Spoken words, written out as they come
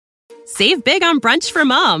Save big on brunch for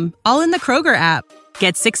mom, all in the Kroger app.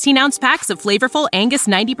 Get 16-ounce packs of flavorful Angus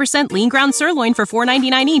 90% lean ground sirloin for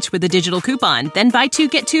 $4.99 each with a digital coupon. Then buy 2,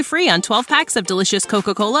 get 2 free on 12 packs of delicious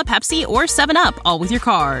Coca-Cola, Pepsi, or 7-Up, all with your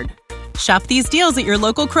card. Shop these deals at your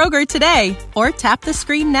local Kroger today, or tap the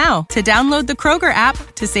screen now to download the Kroger app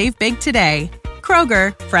to save big today.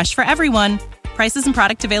 Kroger, fresh for everyone. Prices and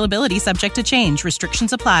product availability subject to change.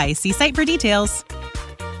 Restrictions apply. See site for details.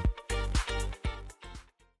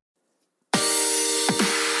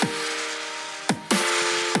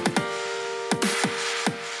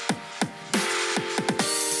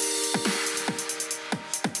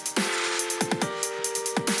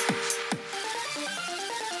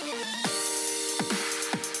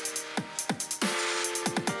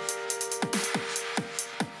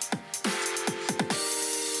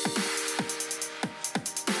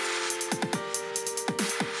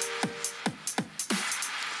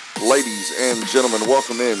 Ladies and gentlemen,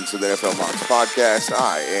 welcome in to the NFL Mocks Podcast.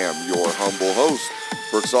 I am your humble host,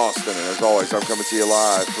 Brooks Austin, and as always, I'm coming to you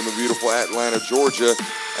live from the beautiful Atlanta, Georgia,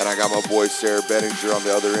 and I got my boy Sarah Bettinger on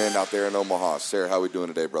the other end out there in Omaha. Sarah, how we doing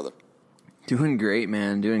today, brother? Doing great,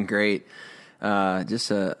 man. Doing great.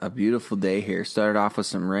 Just a beautiful day here. Started off with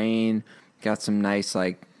some rain, got some nice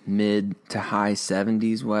mid to high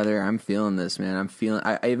 70s weather. I'm feeling this, man.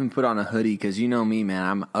 I even put on a hoodie because you know me, man.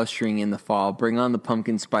 I'm ushering in the fall. Bring on the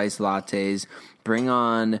pumpkin spice lattes. Bring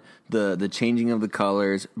on the changing of the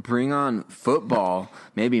colors. Bring on football.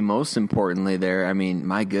 Maybe most importantly there. I mean,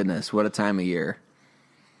 my goodness, what a time of year.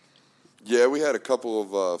 Yeah, we had a couple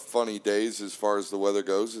of funny days as far as the weather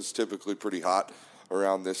goes. It's typically pretty hot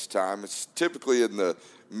around this time. It's typically in the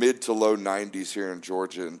mid to low 90s here in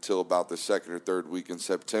Georgia until about the second or third week in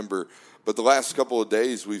September. But the last couple of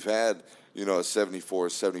days we've had, a 74,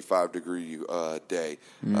 75 degree day.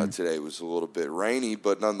 Today was a little bit rainy,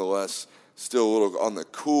 but nonetheless still a little on the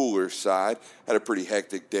cooler side. Had a pretty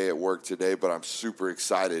hectic day at work today, but I'm super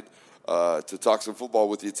excited to talk some football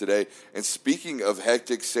with you today. And speaking of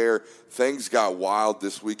hectic, Sarah, things got wild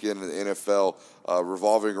this weekend in the NFL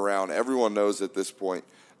revolving around, everyone knows at this point,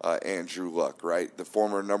 Andrew Luck, right? The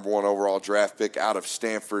former number 1 overall draft pick out of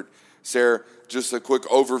Stanford. Sarah, just a quick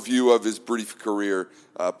overview of his brief career.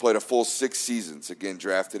 Played a full 6 seasons, again,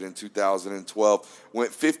 drafted in 2012.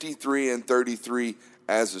 Went 53-33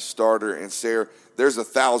 as a starter. And Sarah, there's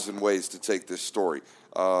 1,000 ways to take this story.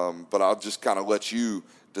 But I'll just kind of let you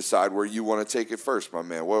decide where you want to take it first, my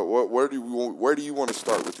man. Where do you want to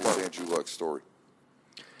start with this Andrew Luck story?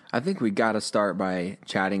 I think we got to start by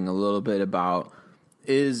chatting a little bit about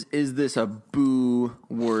is this a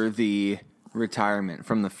boo-worthy retirement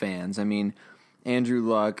from the fans? I mean, Andrew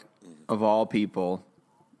Luck, of all people,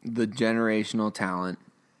 the generational talent,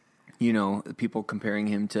 people comparing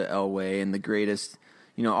him to Elway and the greatest,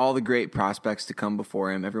 all the great prospects to come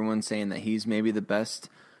before him. Everyone's saying that he's maybe the best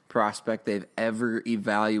prospect they've ever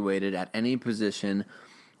evaluated at any position,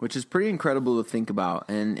 which is pretty incredible to think about.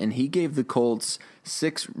 And he gave the Colts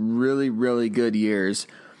 6 really, really good years.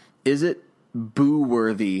 Is it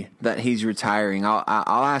boo-worthy that he's retiring? I'll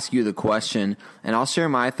ask you the question, and I'll share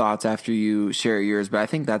my thoughts after you share yours, but I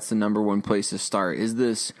think that's the number one place to start. Is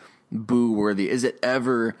this boo-worthy? Is it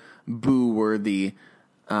ever boo-worthy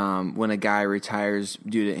when a guy retires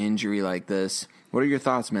due to injury like this? What are your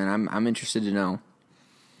thoughts, man? I'm interested to know.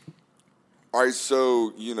 All right,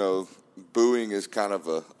 so, booing is kind of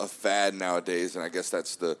a fad nowadays, and I guess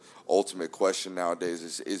that's the ultimate question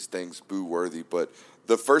nowadays is things boo-worthy. But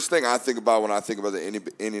the first thing I think about when I think about the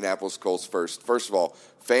Indianapolis Colts first of all,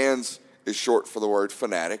 fans is short for the word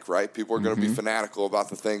fanatic, right? People are going to be fanatical about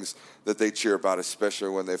the things that they cheer about, especially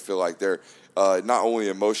when they feel like they're not only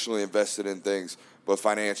emotionally invested in things, but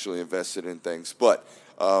financially invested in things. But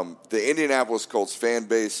the Indianapolis Colts fan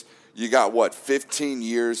base, you got, 15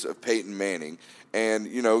 years of Peyton Manning. And,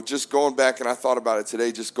 just going back, and I thought about it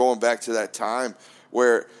today, just going back to that time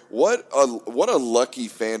where what a lucky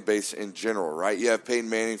fan base in general, right? You have Peyton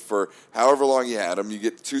Manning for however long you had him. You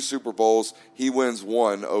get 2 Super Bowls. He wins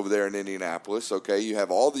 1 over there in Indianapolis, okay? You have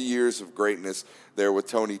all the years of greatness there with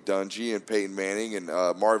Tony Dungy and Peyton Manning and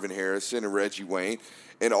Marvin Harrison and Reggie Wayne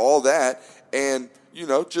and all that. And,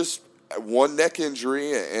 just one neck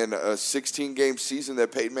injury and a 16-game season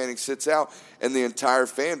that Peyton Manning sits out, and the entire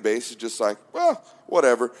fan base is just like, well,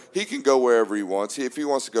 whatever. He can go wherever he wants. If he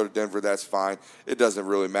wants to go to Denver, that's fine. It doesn't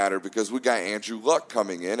really matter because we got Andrew Luck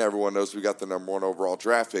coming in. Everyone knows we got the number 1 overall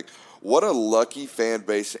draft pick. What a lucky fan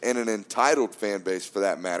base and an entitled fan base for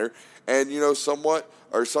that matter. And, somewhat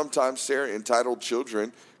or sometimes, Sarah, entitled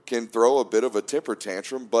children can throw a bit of a temper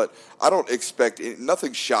tantrum, but I don't expect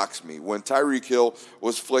nothing shocks me. When Tyreek Hill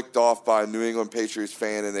was flicked off by a New England Patriots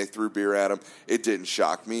fan and they threw beer at him, it didn't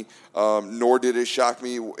shock me, nor did it shock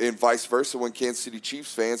me, and vice versa, when Kansas City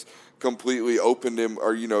Chiefs fans completely opened him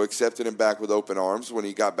or, accepted him back with open arms when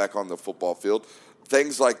he got back on the football field.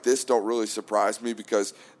 Things like this don't really surprise me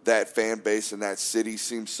because that fan base and that city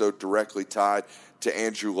seems so directly tied to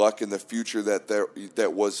Andrew Luck and the future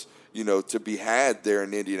that was, to be had there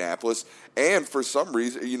in Indianapolis. And for some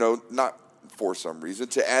reason, not for some reason,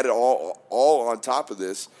 to add it all on top of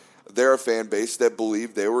this, they're a fan base that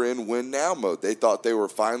believed they were in win now mode. They thought they were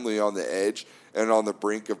finally on the edge and on the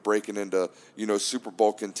brink of breaking into, Super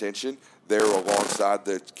Bowl contention there alongside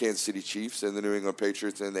the Kansas City Chiefs and the New England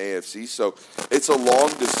Patriots in the AFC. So it's a long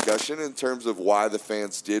discussion in terms of why the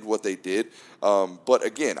fans did what they did. But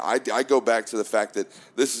again, I go back to the fact that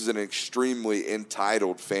this is an extremely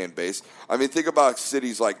entitled fan base. I mean, think about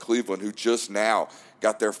cities like Cleveland, who just now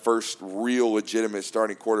got their first real legitimate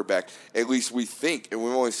starting quarterback. At least we think, and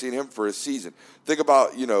we've only seen him for a season. Think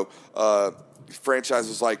about,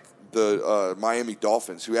 franchises like the Miami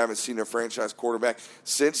Dolphins, who haven't seen a franchise quarterback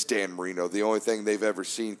since Dan Marino. The only thing they've ever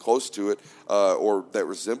seen close to it or that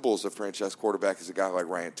resembles a franchise quarterback is a guy like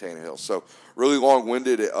Ryan Tannehill. So really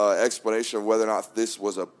long-winded explanation of whether or not this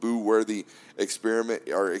was a boo-worthy experiment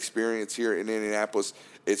or experience here in Indianapolis.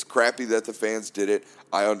 It's crappy that the fans did it.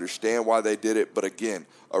 I understand why they did it, but again,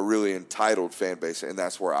 a really entitled fan base, and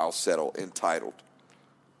that's where I'll settle, entitled.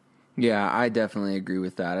 Yeah, I definitely agree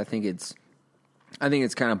with that. I think it's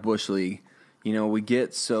kind of Bush League. We've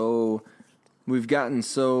gotten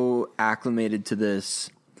so acclimated to this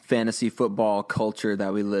fantasy football culture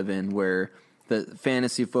that we live in, where the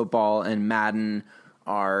fantasy football and Madden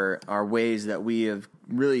are ways that we have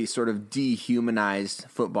really sort of dehumanized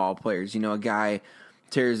football players. A guy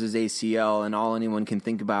tears his ACL and all anyone can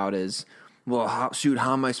think about is, well, how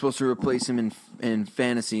am I supposed to replace him in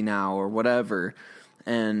fantasy now or whatever?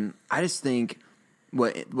 And I just think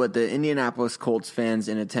what the Indianapolis Colts fans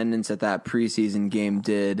in attendance at that preseason game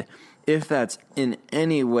did, if that's in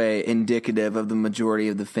any way indicative of the majority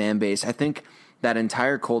of the fan base, I think that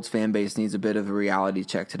entire Colts fan base needs a bit of a reality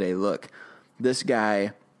check today. Look, this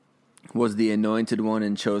guy was the anointed one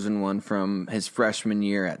and chosen one from his freshman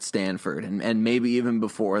year at Stanford, and maybe even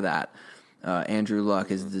before that. Andrew Luck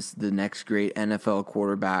is the next great NFL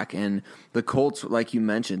quarterback. And the Colts, like you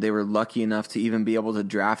mentioned, they were lucky enough to even be able to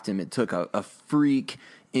draft him. It took a freak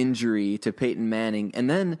injury to Peyton Manning. And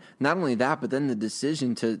then not only that, but then the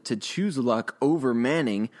decision to choose Luck over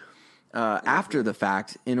Manning after the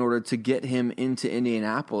fact in order to get him into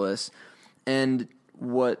Indianapolis. And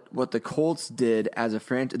what the Colts did as a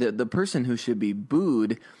franchise, the person who should be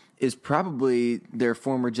booed is probably their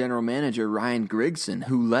former general manager, Ryan Grigson,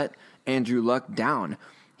 who let Andrew Luck down.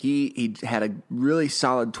 He had a really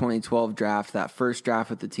solid 2012 draft, that first draft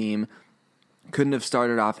with the team. Couldn't have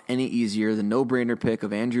started off any easier, the no-brainer pick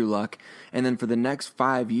of Andrew Luck. And then for the next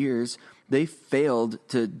 5 years, they failed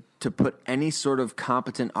to put any sort of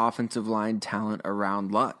competent offensive line talent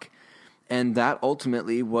around Luck. And that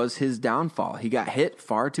ultimately was his downfall. He got hit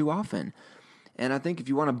far too often. And I think if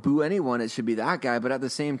you want to boo anyone, it should be that guy. But at the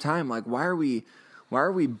same time, like, why are we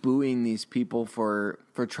booing these people for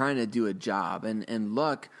trying to do a job? And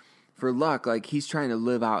Luck, like, he's trying to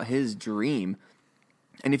live out his dream.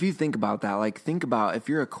 And if you think about that, like, think about if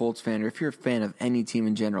you're a Colts fan or if you're a fan of any team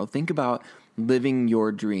in general, think about living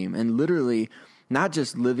your dream. And literally, not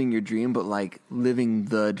just living your dream, but like living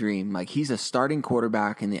the dream. Like, he's a starting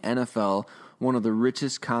quarterback in the NFL, one of the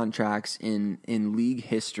richest contracts in league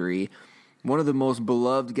history, one of the most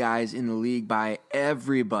beloved guys in the league by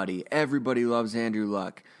everybody. Everybody loves Andrew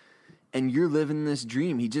Luck. And you're living this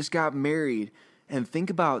dream. He just got married. And think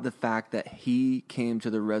about the fact that he came to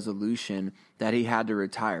the resolution that he had to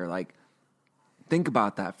retire. Like, think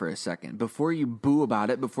about that for a second. Before you boo about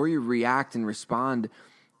it, before you react and respond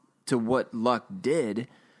to what Luck did,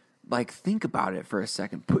 like, think about it for a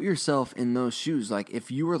second. Put yourself in those shoes. Like, if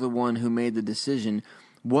you were the one who made the decision,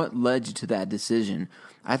 what led you to that decision?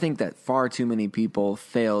 I think that far too many people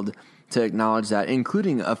failed to acknowledge that,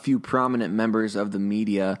 including a few prominent members of the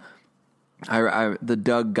media. The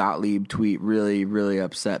Doug Gottlieb tweet really, really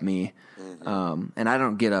upset me. And I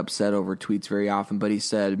don't get upset over tweets very often, but he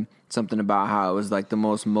said something about how it was like the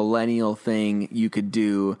most millennial thing you could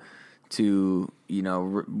do to,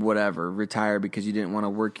 retire because you didn't want to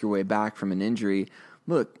work your way back from an injury.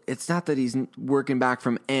 Look, it's not that he's working back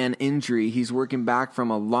from an injury. He's working back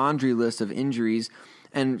from a laundry list of injuries.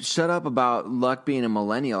 And shut up about Luck being a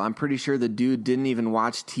millennial. I'm pretty sure the dude didn't even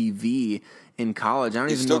watch TV in college. I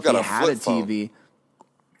don't even know if he had a TV.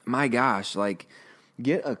 My gosh, like,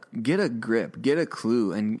 get a grip, get a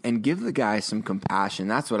clue, and give the guy some compassion.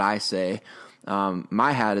 That's what I say.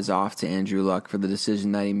 My hat is off to Andrew Luck for the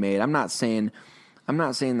decision that he made. I'm not saying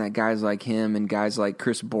that guys like him and guys like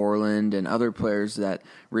Chris Borland and other players that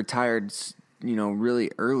retired,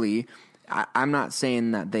 really early, I'm not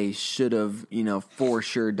saying that they should have, for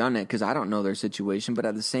sure done it, because I don't know their situation. But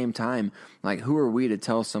at the same time, like, who are we to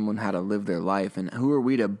tell someone how to live their life? And who are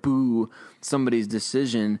we to boo somebody's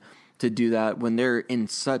decision to do that when they're in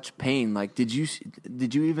such pain? Like, did you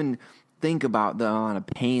even think about the amount of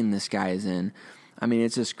pain this guy is in? I mean,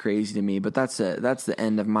 it's just crazy to me. But that's the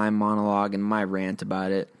end of my monologue and my rant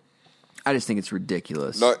about it. I just think it's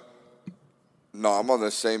ridiculous. No, I'm on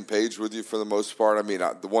the same page with you for the most part. I mean,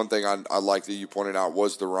 the one thing I like that you pointed out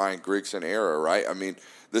was the Ryan Grigson era, right? I mean,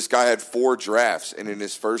 this guy had 4 drafts, and in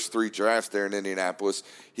his first 3 drafts there in Indianapolis,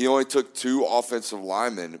 he only took 2 offensive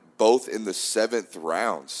linemen, both in the 7th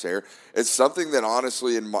round, Sarah. It's something that,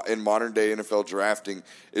 honestly, in modern-day NFL drafting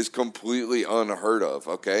is completely unheard of,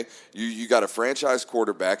 okay? You got a franchise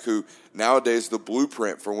quarterback who, nowadays, the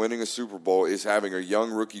blueprint for winning a Super Bowl is having a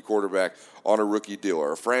young rookie quarterback on a rookie deal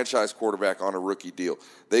or a franchise quarterback on a rookie deal.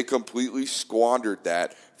 They completely squandered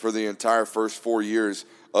that for the entire first 4 years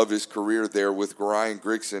of his career there with Ryan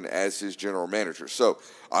Grigson as his general manager. So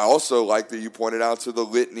I also like that you pointed out to the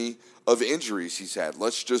litany of injuries he's had.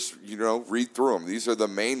 Let's just, read through them. These are the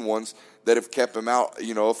main ones that have kept him out,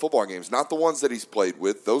 of football games. Not the ones that he's played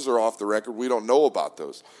with. Those are off the record. We don't know about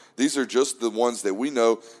those. These are just the ones that we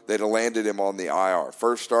know that have landed him on the IR.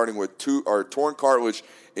 First, starting with torn cartilage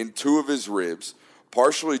in 2 of his ribs,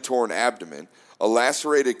 partially torn abdomen, a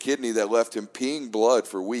lacerated kidney that left him peeing blood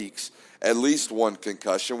for weeks, at least 1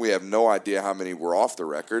 concussion. We have no idea how many were off the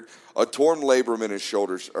record. A torn labrum in his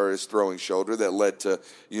shoulders or his throwing shoulder that led to,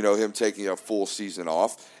 him taking a full season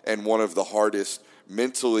off, and one of the hardest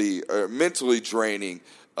mentally draining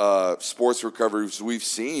sports recoveries we've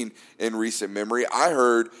seen in recent memory. I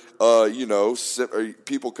heard,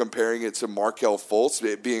 people comparing it to Markelle Fultz,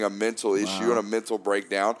 it being a mental issue and a mental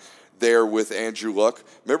breakdown there with Andrew Luck.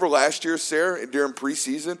 Remember last year, Sarah, during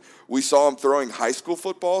preseason, we saw him throwing high school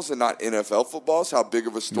footballs and not NFL footballs, how big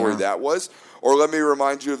of a story that was? Or let me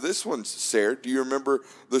remind you of this one, Sarah. Do you remember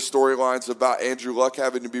the storylines about Andrew Luck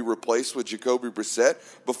having to be replaced with Jacoby Brissett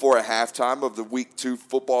before a halftime of the Week 2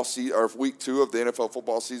 football season, or Week 2 of the NFL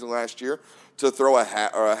football season last year, to throw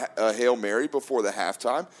a Hail Mary before the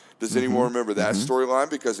halftime? Does anyone remember that storyline?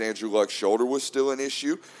 Because Andrew Luck's shoulder was still an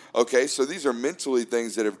issue. Okay, so these are mentally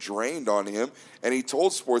things that have drained on him. And he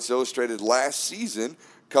told Sports Illustrated last season,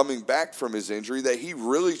 coming back from his injury, that he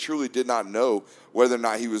really truly did not know whether or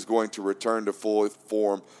not he was going to return to full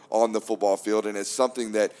form on the football field. And it's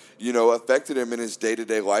something that, affected him in his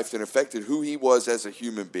day-to-day life and affected who he was as a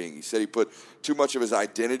human being. He said he put too much of his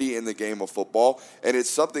identity in the game of football. And it's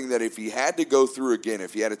something that if he had to go through again,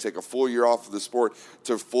 if he had to take a full year off of the sport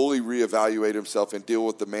to fully reevaluate himself and deal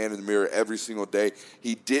with the man in the mirror every single day,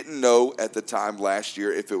 he didn't know at the time last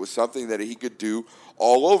year if it was something that he could do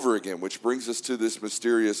all over again, which brings us to this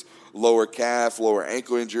mysterious lower calf, lower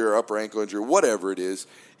ankle injury, or upper ankle injury, whatever it is.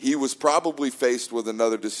 He was probably faced with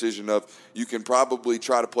another decision of, you can probably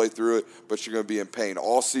try to play through it, but you're going to be in pain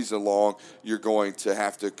all season long. You're going to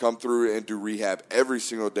have to come through and do rehab every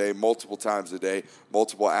single day, multiple times a day,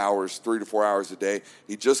 multiple hours, 3 to 4 hours a day.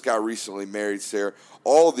 He just got recently married, Sarah.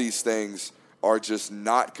 All these things are just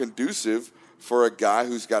not conducive for a guy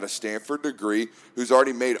who's got a Stanford degree, who's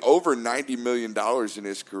already made over $90 million in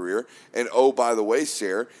his career. And, oh, by the way,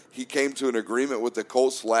 Sarah, he came to an agreement with the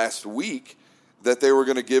Colts last week that they were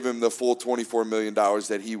going to give him the full $24 million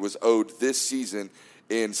that he was owed this season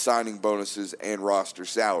in signing bonuses and roster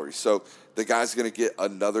salaries. So the guy's going to get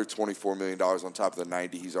another $24 million on top of the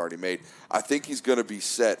 $90 he's already made. I think he's going to be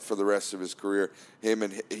set for the rest of his career. He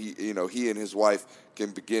and his wife can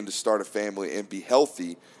begin to start a family and be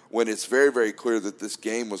healthy when it's very, very clear that this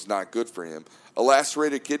game was not good for him. A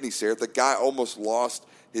lacerated kidney, Sarah. The guy almost lost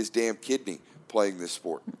his damn kidney playing this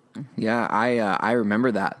sport. Yeah, I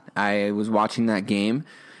remember that. I was watching that game.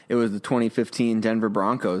 It was the 2015 Denver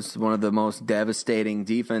Broncos, one of the most devastating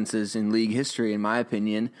defenses in league history, in my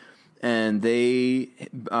opinion. And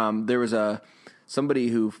there was somebody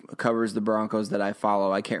who covers the Broncos that I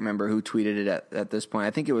follow. I can't remember who tweeted it at this point.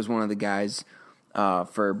 I think it was one of the guys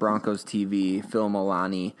for Broncos TV, Phil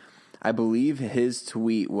Milani. I believe his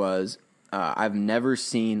tweet was, I've never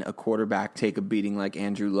seen a quarterback take a beating like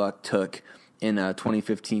Andrew Luck took in a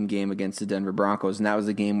 2015 game against the Denver Broncos. And that was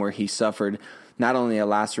the game where he suffered not only a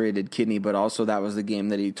lacerated kidney, but also that was the game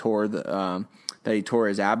that he tore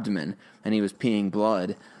his abdomen and he was peeing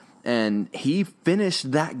blood. And he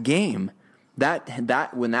finished that game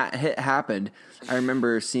that when that hit happened, I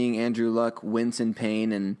remember seeing Andrew Luck wince in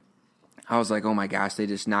pain, and I was like, oh my gosh, they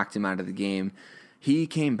just knocked him out of the game. He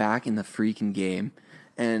came back in the freaking game.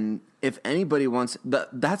 And if anybody wants,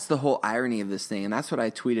 that's the whole irony of this thing. And that's what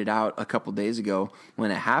I tweeted out a couple days ago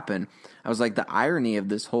when it happened. I was like, the irony of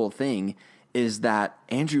this whole thing is that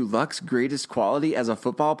Andrew Luck's greatest quality as a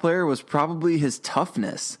football player was probably his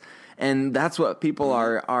toughness. And that's what people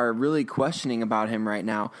are really questioning about him right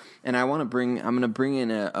now. And I'm going to bring in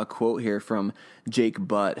a quote here from Jake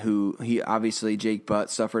Butt, Jake Butt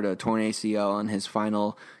suffered a torn ACL in his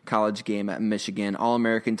final college game at Michigan,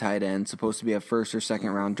 All-American tight end, supposed to be a first or second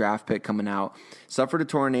round draft pick coming out, suffered a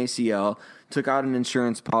torn ACL, took out an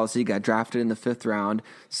insurance policy, got drafted in the 5th round,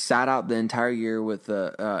 sat out the entire year with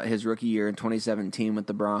his rookie year in 2017 with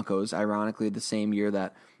the Broncos, ironically the same year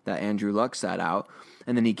that Andrew Luck sat out.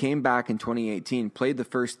 And then he came back in 2018, played the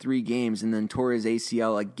first 3 games, and then tore his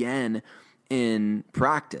ACL again in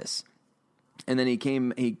practice. And then he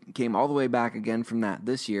came all the way back again from that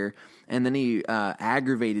this year, and then he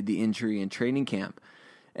aggravated the injury in training camp.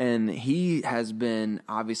 And he has been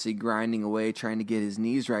obviously grinding away, trying to get his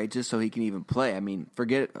knees right just so he can even play. I mean,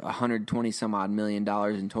 forget $120-some-odd million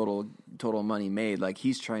in total money made. Like,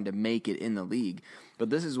 he's trying to make it in the league. But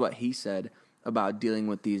this is what he said about dealing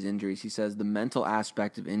with these injuries. He says the mental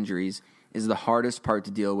aspect of injuries is the hardest part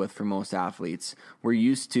to deal with for most athletes. We're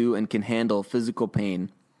used to and can handle physical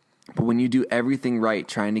pain, but when you do everything right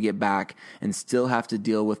trying to get back and still have to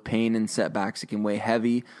deal with pain and setbacks, it can weigh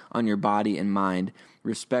heavy on your body and mind.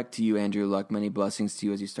 Respect to you, Andrew Luck. Many blessings to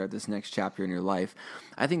you as you start this next chapter in your life.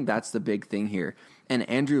 I think that's the big thing here. And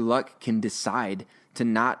Andrew Luck can decide to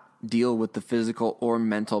not deal with the physical or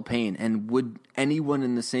mental pain. And would anyone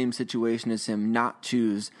in the same situation as him not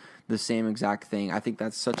choose the same exact thing? I think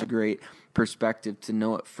that's such a great perspective to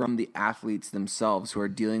know it from the athletes themselves who are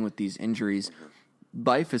dealing with these injuries.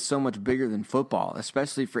 Life is so much bigger than football,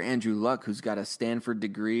 especially for Andrew Luck, who's got a Stanford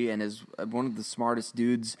degree and is one of the smartest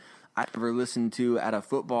dudes I ever listened to at a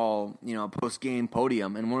football, post-game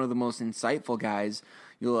podium, and one of the most insightful guys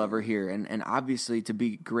you'll ever hear. And obviously, to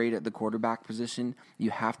be great at the quarterback position,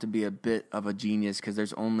 you have to be a bit of a genius because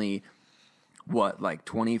there's only,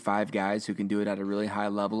 25 guys who can do it at a really high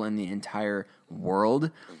level in the entire world.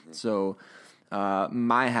 Mm-hmm. So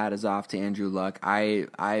my hat is off to Andrew Luck. I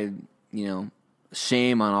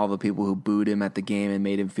shame on all the people who booed him at the game and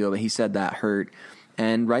made him feel, but he said that hurt.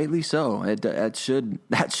 And rightly so. That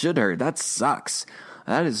should hurt. That sucks.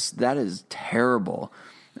 That is terrible.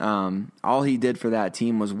 All he did for that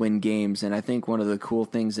team was win games, and I think one of the cool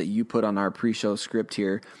things that you put on our pre-show script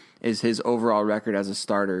here is his overall record as a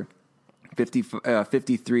starter.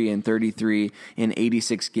 53 and 33 in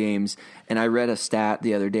 86 games. And I read a stat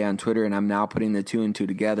the other day on Twitter, and I'm now putting the 2 and 2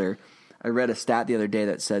 together. I read a stat the other day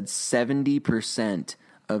that said 70%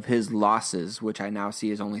 of his losses, which I now see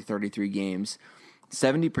is only 33 games,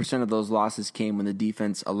 70% of those losses came when the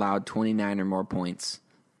defense allowed 29 or more points.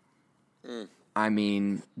 I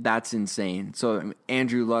mean, that's insane. So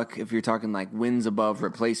Andrew Luck, if you're talking like wins above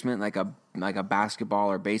replacement, like a basketball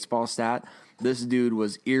or baseball stat, this dude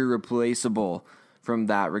was irreplaceable from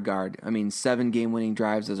that regard. I mean, 7 game-winning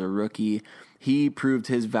drives as a rookie. He proved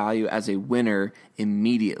his value as a winner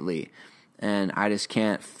immediately. And I just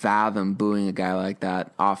can't fathom booing a guy like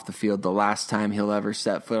that off the field. The last time he'll ever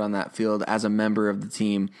set foot on that field as a member of the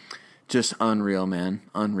team, just unreal, man.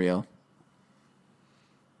 Unreal.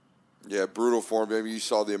 Yeah, brutal for him. Maybe you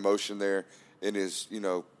saw the emotion there in his,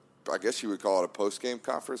 I guess you would call it a post-game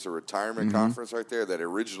conference, a retirement conference right there that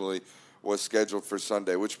originally was scheduled for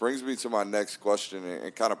Sunday, which brings me to my next question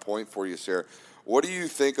and kind of point for you, Sarah. What do you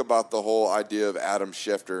think about the whole idea of Adam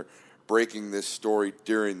Schefter breaking this story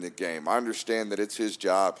during the game? I understand that it's his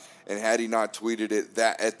job, and had he not tweeted it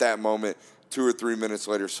at that moment, 2 or 3 minutes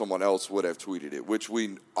later, someone else would have tweeted it, which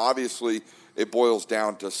we obviously it boils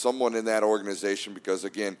down to someone in that organization because,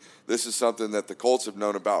 again, this is something that the Colts have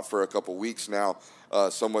known about for a couple weeks now,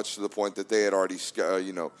 so much to the point that they had already,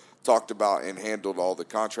 talked about and handled all the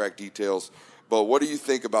contract details. But what do you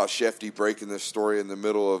think about Shefty breaking this story in the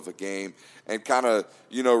middle of a game and kind of,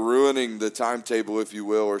 ruining the timetable, if you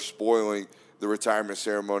will, or spoiling the retirement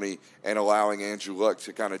ceremony and allowing Andrew Luck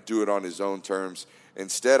to kind of do it on his own terms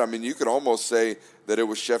instead? I mean, you could almost say that it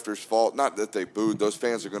was Schefter's fault. Not that they booed; those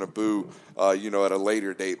fans are going to boo, at a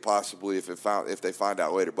later date, possibly if they find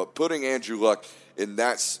out later. But putting Andrew Luck in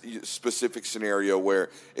that specific scenario where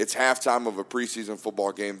it's halftime of a preseason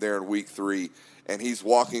football game there in Week 3, and he's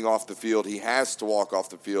walking off the field, he has to walk off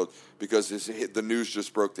the field because the news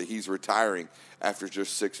just broke that he's retiring after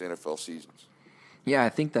just 6 NFL seasons. Yeah, I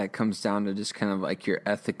think that comes down to just kind of like your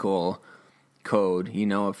ethical code.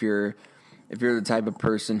 if you're the type of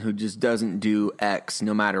person who just doesn't do X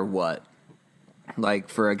no matter what, like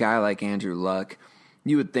for a guy like Andrew Luck,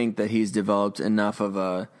 you would think that he's developed enough of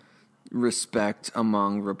a respect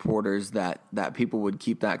among reporters that people would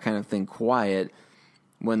keep that kind of thing quiet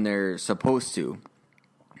when they're supposed to.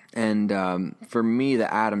 And for me,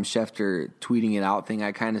 the Adam Schefter tweeting it out thing,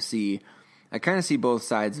 I kind of see both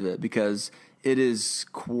sides of it, because it is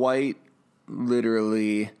quite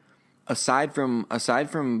literally, aside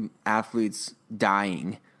from athletes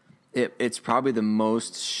dying, it's probably the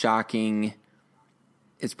most shocking.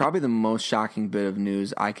 It's probably the most shocking bit of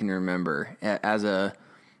news I can remember as a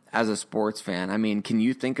sports fan. I mean, can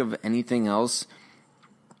you think of anything else?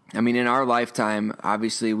 I mean, in our lifetime,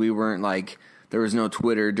 obviously we weren't like, there was no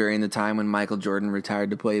Twitter during the time when Michael Jordan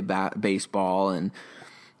retired to play baseball,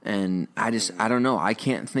 and I don't know. I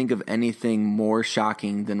can't think of anything more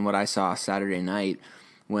shocking than what I saw Saturday night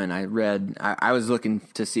when I read. I was looking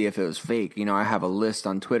to see if it was fake. You know, I have a list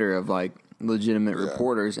on Twitter of like legitimate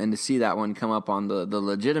reporters, and to see that one come up on the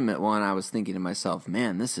legitimate one, I was thinking to myself,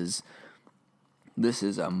 man, this is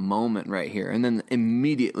a moment right here. And then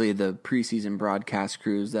immediately the preseason broadcast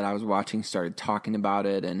crews that I was watching started talking about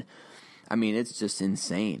it, and I mean, it's just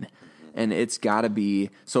insane. And it's got to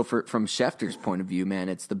be, so from Schefter's point of view, man,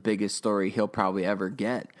 it's the biggest story he'll probably ever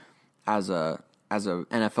get as a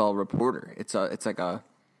NFL reporter. It's like a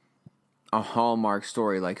hallmark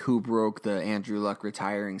story, like who broke the Andrew Luck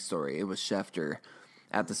retiring story. It was Schefter.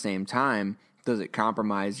 At the same time, does it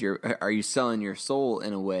compromise are you selling your soul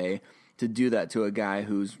in a way to do that to a guy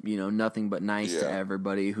who's, you know, nothing but nice to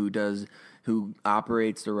everybody, who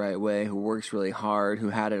operates the right way, who works really hard, who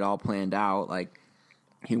had it all planned out? Like,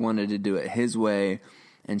 he wanted to do it his way,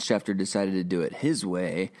 and Schefter decided to do it his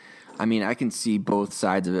way. I mean, I can see both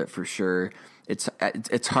sides of it for sure. It's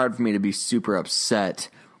hard for me to be super upset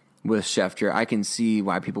with Schefter. I can see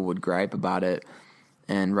why people would gripe about it,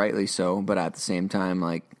 and rightly so. But at the same time,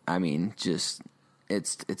 like, I mean, just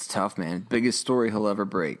it's tough, man. Biggest story he'll ever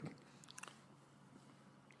break.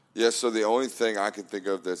 Yeah, so the only thing I can think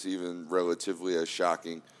of that's even relatively as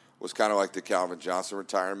shocking was kind of like the Calvin Johnson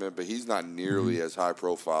retirement, but he's not nearly as high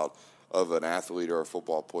profile of an athlete or a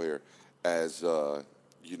football player as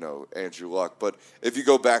Andrew Luck. But if you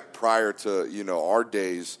go back prior to our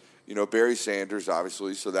days, Barry Sanders,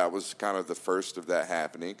 obviously, so that was kind of the first of that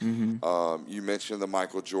happening. You mentioned the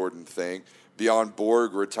Michael Jordan thing. Bjorn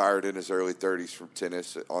Borg retired in his early 30s from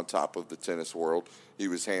tennis, on top of the tennis world. He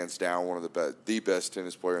was hands down one of the best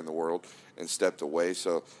tennis player in the world, and stepped away.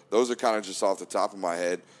 So those are kind of just off the top of my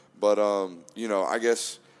head. But, I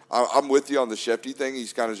guess I'm with you on the Schefter thing.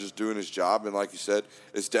 He's kind of just doing his job. And like you said,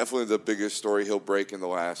 it's definitely the biggest story he'll break in the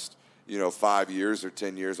last, 5 years or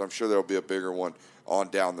 10 years. I'm sure there'll be a bigger one on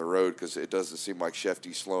down the road, because it doesn't seem like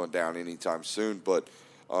Schefter's slowing down anytime soon. But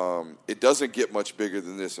it doesn't get much bigger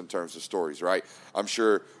than this in terms of stories, right? I'm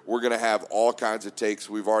sure we're going to have all kinds of takes.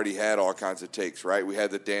 We've already had all kinds of takes, right? We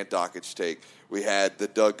had the Dan Dockich take. We had the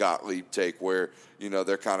Doug Gottlieb take where,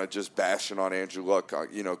 they're kind of just bashing on Andrew Luck,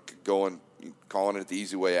 calling it the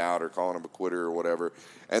easy way out or calling him a quitter or whatever.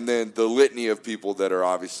 And then the litany of people that are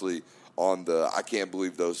obviously on the I can't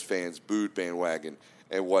believe those fans booed bandwagon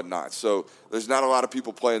and whatnot. So there's not a lot of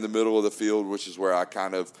people playing in the middle of the field, which is where I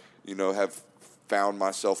kind of, have found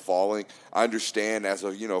myself falling. I understand, as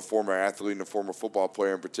a former athlete and a former football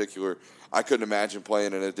player in particular, I couldn't imagine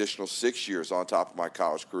playing an additional 6 years on top of my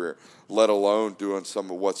college career, let alone doing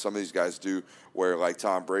some of what some of these guys do, where like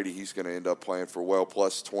Tom Brady, he's going to end up playing for well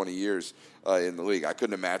plus 20 years in the league. I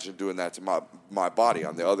couldn't imagine doing that to my body.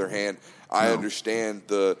 On the other hand, I understand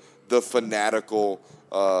the fanatical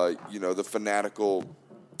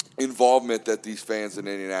involvement that these fans in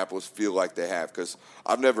Indianapolis feel like they have, because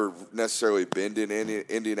I've never necessarily been to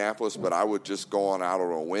Indianapolis, but I would just go out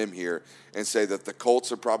on a whim here and say that the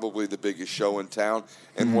Colts are probably the biggest show in town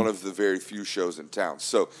and one of the very few shows in town.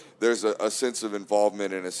 So there's a sense of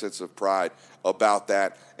involvement and a sense of pride about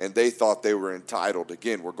that, and they thought they were entitled.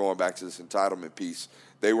 Again, we're going back to this entitlement piece.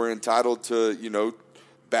 They were entitled to,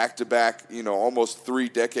 back-to-back, almost 3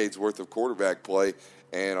 decades worth of quarterback play.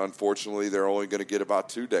 And unfortunately, they're only going to get about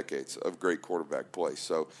 2 decades of great quarterback play.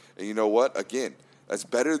 So, and you know what? Again, that's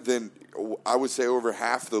better than, I would say, over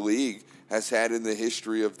half the league has had in the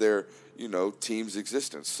history of their, team's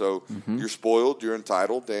existence. So you're spoiled, you're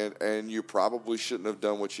entitled, and you probably shouldn't have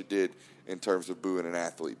done what you did in terms of booing an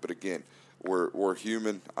athlete. But again, we're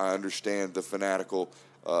human. I understand the fanatical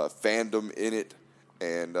fandom in it.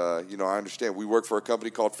 And, I understand. We work for a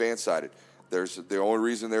company called Fansided. There's the only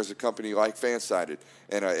reason there's a company like Fansided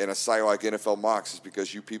and a site like NFL Mocks is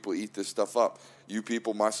because you people eat this stuff up. You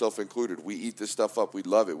people, myself included, we eat this stuff up. We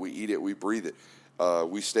love it. We eat it. We breathe it.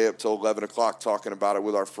 We stay up till 11 o'clock talking about it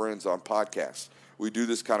with our friends on podcasts. We do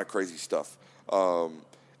this kind of crazy stuff.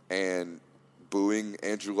 And booing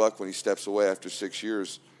Andrew Luck when he steps away after 6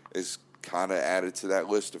 years is kind of added to that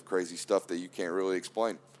list of crazy stuff that you can't really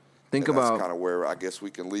explain. That's kind of where I guess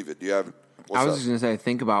we can leave it. Do you have? I was just going to say,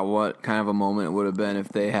 think about what kind of a moment it would have been if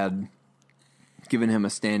they had given him a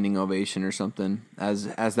standing ovation or something as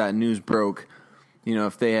that news broke. You know,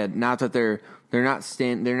 if they had, not that they're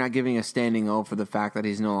not giving a standing O for the fact that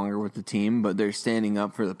he's no longer with the team, but they're standing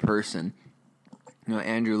up for the person. You know,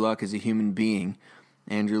 Andrew Luck is a human being.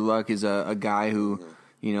 Andrew Luck is a guy who,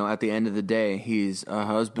 you know, at the end of the day, he's a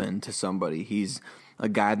husband to somebody. He's a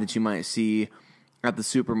guy that you might see at the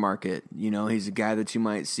supermarket. You know, he's a guy that you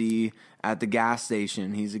might see at the gas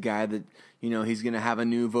station. He's a guy that, you know, he's going to have a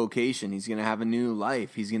new vocation. He's going to have a new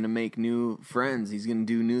life. He's going to make new friends. He's going to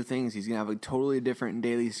do new things. He's going to have a totally different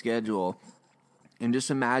daily schedule. And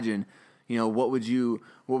just imagine, you know, what would you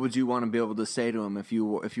want to be able to say to him if you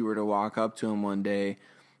were to walk up to him one day,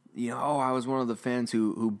 you know, oh, I was one of the fans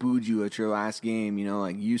who booed you at your last game. You know,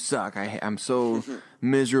 like, you suck. I'm so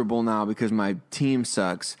miserable now because my team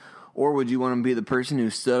sucks. Or would you want to be the person who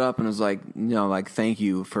stood up and was like, you know, like, thank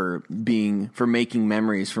you for making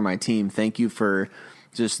memories for my team. Thank you for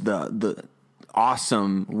just the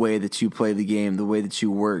awesome way that you play the game, the way that you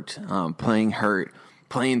worked, playing hurt,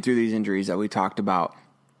 playing through these injuries that we talked about.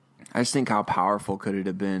 I just think how powerful could it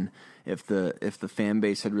have been if the fan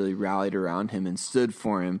base had really rallied around him and stood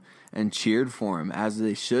for him and cheered for him as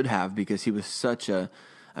they should have, because he was such a,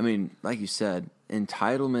 I mean, like you said,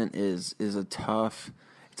 entitlement is a tough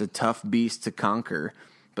beast to conquer.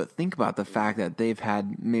 But think about the fact that they've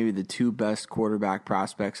had maybe the two best quarterback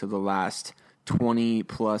prospects of the last 20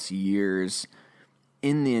 plus years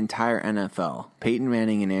in the entire NFL, Peyton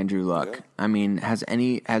Manning and Andrew Luck. Yeah. I mean, has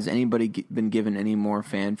anybody been given any more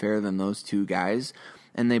fanfare than those two guys?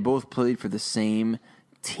 And they both played for the same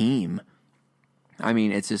team. I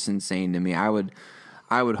mean, it's just insane to me. I would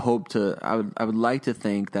like to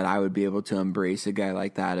think that I would be able to embrace a guy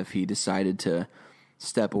like that if he decided to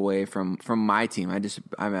step away from my team.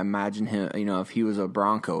 I imagine him, you know, if he was a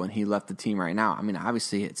Bronco and he left the team right now. I mean,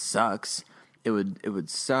 obviously it sucks. It would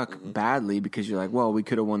suck badly because you're like, well, we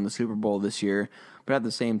could have won the Super Bowl this year, but at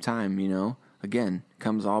the same time, you know, again,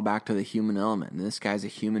 comes all back to the human element. And this guy's a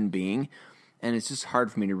human being, and it's just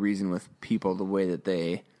hard for me to reason with people the way that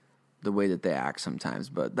they act sometimes.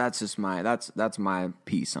 But that's just that's my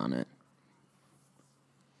piece on it.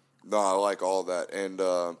 No, I like all that.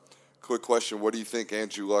 And quick question: what do you think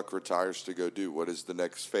Andrew Luck retires to go do? What is the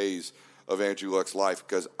next phase of Andrew Luck's life?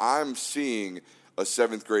 Because I'm seeing a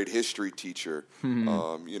 7th grade history teacher,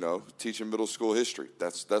 you know, teaching middle school history.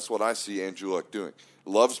 That's what I see Andrew Luck doing.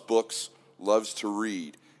 Loves books, loves to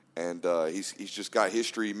read, and he's just got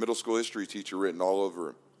middle school history teacher written all over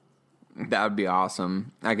him. That would be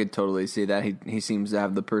awesome. I could totally see that. He seems to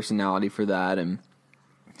have the personality for that, and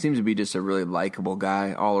seems to be just a really likable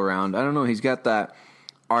guy all around. I don't know. He's got that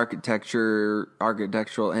architectural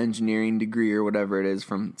engineering degree or whatever it is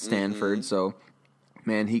from Stanford. So,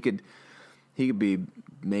 man, he could be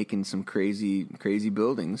making some crazy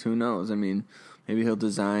buildings. Who knows? I mean, maybe he'll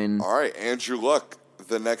design. All right, Andrew Luck,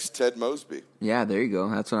 the next Ted Mosby. Yeah, there you go.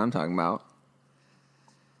 That's what I'm talking about.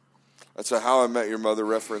 That's a How I Met Your Mother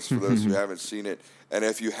reference for those who haven't seen it. And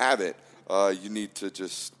if you haven't, you need to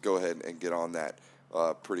just go ahead and get on that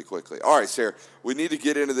pretty quickly. All right, Sarah, we need to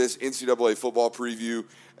get into this NCAA football preview,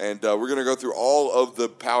 and we're going to go through all of the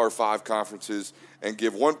Power 5 conferences and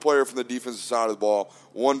give one player from the defensive side of the ball,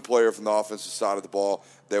 one player from the offensive side of the ball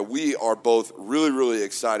that we are both really, really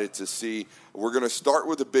excited to see. We're going to start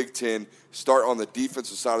with the Big Ten, start on the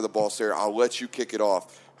defensive side of the ball. Sarah, I'll let you kick it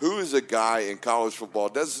off. Who is a guy in college football,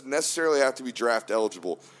 doesn't necessarily have to be draft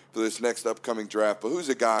eligible for this next upcoming draft, but who's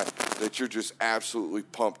a guy that you're just absolutely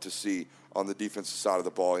pumped to see on the defensive side of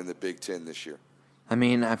the ball in the Big Ten this year? I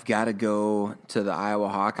mean, I've got to go to the Iowa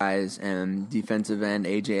Hawkeyes and defensive end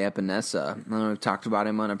A.J. Epinesa. I know we've talked about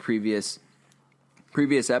him on a previous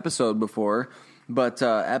episode before, but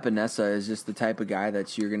Epinesa is just the type of guy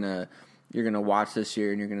that you're gonna watch this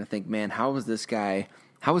year and you're gonna think, man, how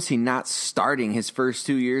was he not starting his first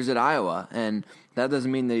 2 years at Iowa? And that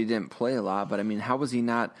doesn't mean that he didn't play a lot, but I mean, how was he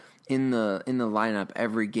not in the lineup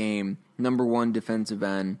every game, number one defensive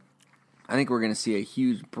end? I think we're going to see a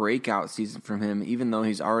huge breakout season from him, even though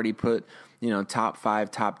he's already put, top 5,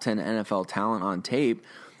 top 10 NFL talent on tape.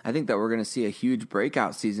 I think that we're going to see a huge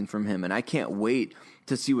breakout season from him, and I can't wait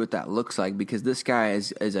to see what that looks like because this guy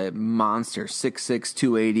is a monster, 6'6",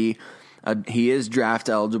 280. He is draft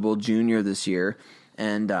eligible junior this year,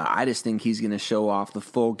 and I just think he's going to show off the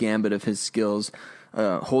full gambit of his skills,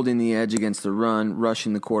 holding the edge against the run,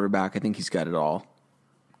 rushing the quarterback. I think he's got it all.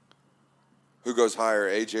 Who goes higher,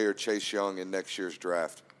 AJ or Chase Young in next year's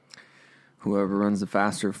draft? Whoever runs the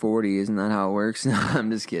faster 40, isn't that how it works? No,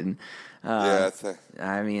 I'm just kidding. I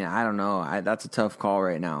mean, I don't know. That's a tough call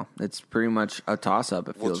right now. It's pretty much a toss-up,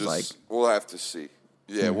 it feels like. We'll have to see.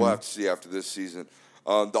 Yeah, we'll have to see after this season.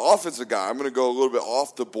 The offensive guy, I'm going to go a little bit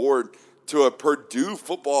off the board to a Purdue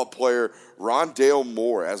football player, Rondale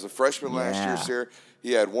Moore. As a freshman last year, Sarah,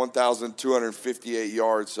 he had 1,258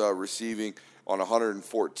 yards receiving on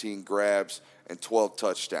 114 grabs and 12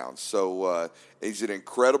 touchdowns. So he's an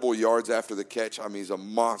incredible yards after the catch. I mean, he's a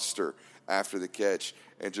monster after the catch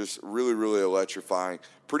and just really, really electrifying.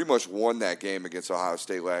 Pretty much won that game against Ohio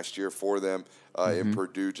State last year for them in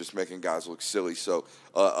Purdue, just making guys look silly. So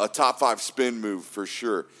a top 5 spin move for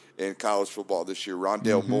sure in college football this year.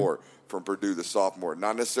 Rondale Moore from Purdue, the sophomore.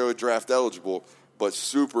 Not necessarily draft eligible, but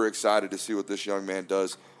super excited to see what this young man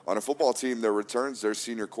does on a football team that returns their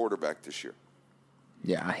senior quarterback this year.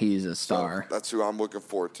 Yeah, he's a star. So that's who I'm looking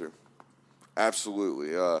forward to.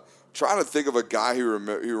 Absolutely. Trying to think of a guy who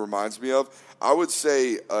reminds me of. I would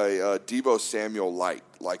say a Deebo Samuel light.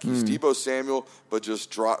 Like he's Deebo Samuel, but just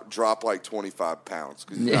drop like 25 pounds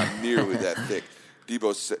because he's not nearly that thick.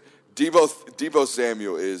 Deebo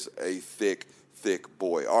Samuel is a thick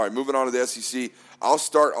boy. All right, moving on to the SEC. I'll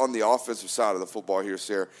start on the offensive side of the football here,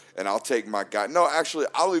 Sarah, and I'll take my guy. No, actually,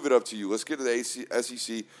 I'll leave it up to you. Let's get to the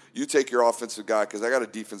SEC. You take your offensive guy because I got a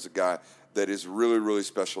defensive guy that is really, really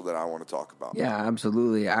special that I want to talk about. Yeah,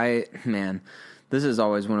 absolutely. This is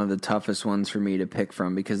always one of the toughest ones for me to pick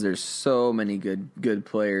from because there's so many good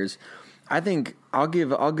players. I think I'll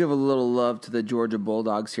give a little love to the Georgia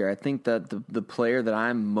Bulldogs here. I think that the player that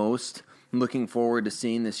I'm most looking forward to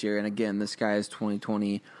seeing this year, and again, this guy is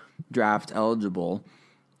 2020 draft eligible,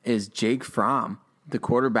 is Jake Fromm, the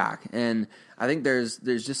quarterback. And I think there's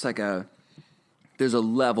just like there's a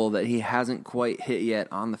level that he hasn't quite hit yet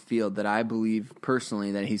on the field that I believe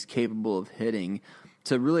personally that he's capable of hitting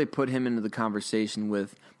to really put him into the conversation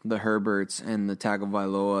with the Herberts and the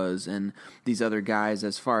Tagovailoas and these other guys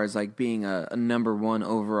as far as like being a number 1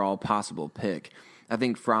 overall possible pick. I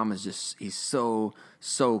think Fromm is he's so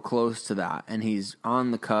close to that, and he's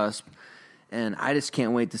on the cusp. And I just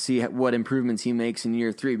can't wait to see what improvements he makes in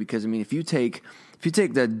year 3. Because I mean, if you take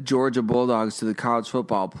the Georgia Bulldogs to the college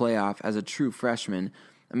football playoff as a true freshman,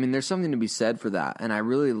 I mean, there's something to be said for that. And I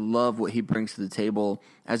really love what he brings to the table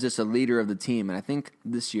as just a leader of the team. And I think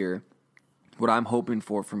this year, what I'm hoping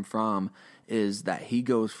for from Fromm is that he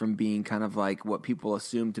goes from being kind of like what people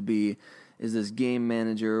assume to be is this game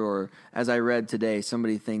manager, or as I read today,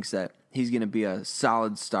 somebody thinks that he's going to be a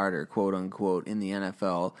solid starter, quote unquote, in the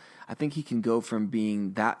NFL. I think he can go from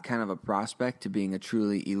being that kind of a prospect to being a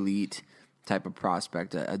truly elite type of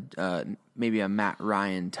prospect, maybe a Matt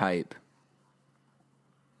Ryan type.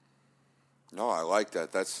 No, I like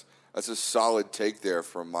that. That's a solid take there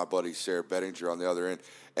from my buddy Sarah Bettinger on the other end.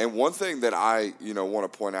 And one thing that I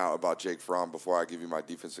want to point out about Jake Fromm before I give you my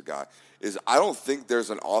defensive guy is I don't think there's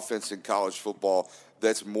an offense in college football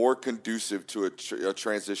that's more conducive to a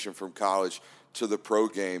transition from college to the pro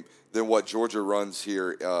game than what Georgia runs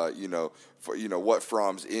here. What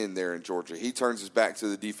Fromm's in there in Georgia. He turns his back to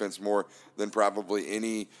the defense more than probably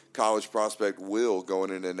any college prospect will going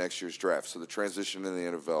into next year's draft. So the transition in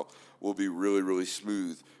the NFL will be really, really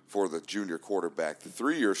smooth for the junior quarterback, the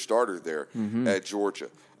 3-year starter there at Georgia.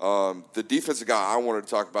 The defensive guy I wanted to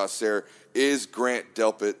talk about, Sarah, is Grant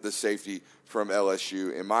Delpit, the safety from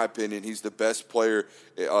LSU. In my opinion, he's the best player,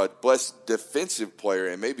 best defensive player,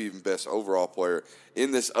 and maybe even best overall player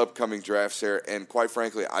in this upcoming draft, Sarah. And quite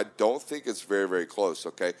frankly, I don't think it's very, very close,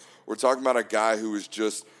 okay? We're talking about a guy who was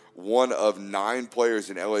just one of 9 players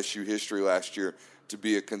in LSU history last year to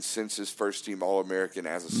be a consensus first-team All-American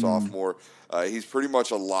as a sophomore. He's pretty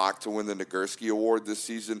much a lock to win the Nagurski Award this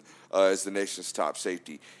season as the nation's top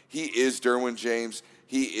safety. He is Derwin James.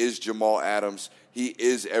 He is Jamal Adams. He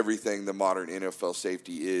is everything the modern NFL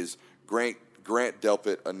safety is. Grant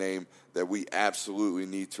Delpit, a name that we absolutely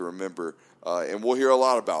need to remember. And we'll hear a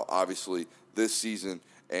lot about, obviously, this season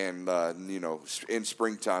and, in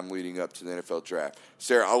springtime leading up to the NFL draft.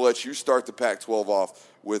 Sarah, I'll let you start the Pac-12 off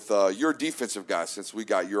with your defensive guy since we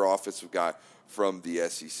got your offensive guy from the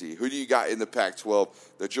SEC. Who do you got in the Pac-12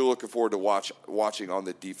 that you're looking forward to watching on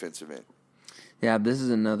the defensive end? Yeah, this is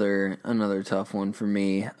another tough one for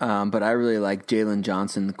me. But I really like Jalen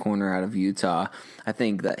Johnson, the corner out of Utah. I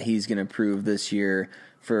think that he's going to prove this year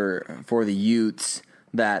for the Utes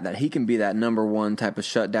that he can be that number one type of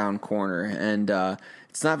shutdown corner. And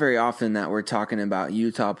it's not very often that we're talking about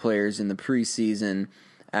Utah players in the preseason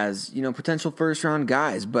as, you know, potential first round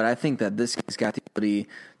guys. But I think that this guy's got the ability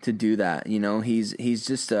to do that. You know, he's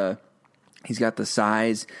just he's got the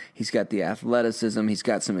size, he's got the athleticism, he's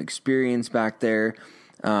got some experience back there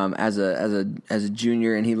as a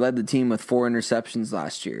junior, and he led the team with 4 interceptions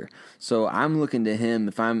last year. So I'm looking to him.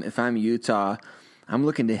 If I'm Utah, I'm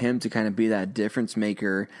looking to him to kind of be that difference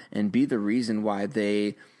maker and be the reason why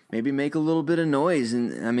they maybe make a little bit of noise.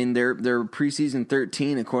 And I mean, they're preseason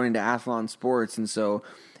 13 according to Athlon Sports, and so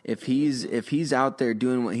if he's out there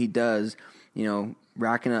doing what he does, you know,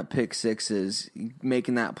 racking up pick sixes,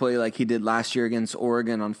 making that play like he did last year against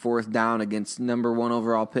Oregon on 4th down against number 1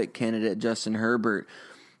 overall pick candidate Justin Herbert.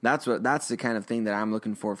 That's the kind of thing that I'm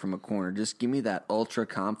looking for from a corner. Just give me that ultra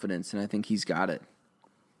confidence, and I think he's got it.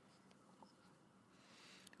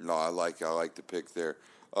 No, I like the pick there.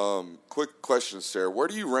 Quick question, Sarah. Where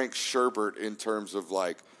do you rank Sherbert in terms of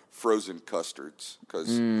like frozen custards?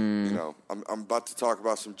 Because you know, I'm about to talk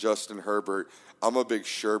about some Justin Herbert. I'm a big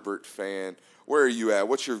Sherbert fan. Where are you at?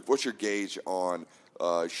 What's your gauge on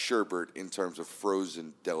Sherbert in terms of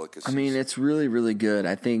frozen delicacies? I mean, it's really, really good.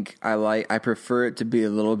 I think I prefer it to be a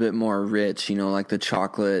little bit more rich, you know, like the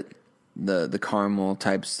chocolate, the caramel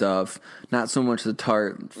type stuff. Not so much the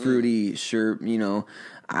tart, fruity, you know.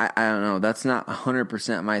 I don't know. That's not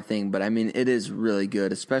 100% my thing, but I mean, it is really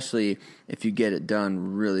good, especially if you get it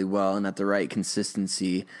done really well and at the right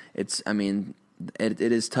consistency. It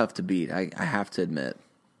is tough to beat. I have to admit.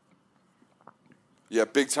 Yeah,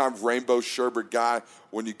 big time rainbow sherbet guy.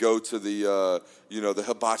 When you go to the the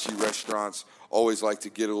hibachi restaurants, always like to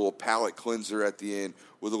get a little palate cleanser at the end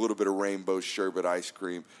with a little bit of rainbow sherbet ice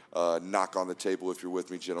cream. Knock on the table if you're with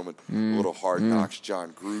me, gentlemen. A little Hard Knocks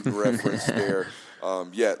John Gruden reference there.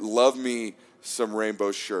 Love me some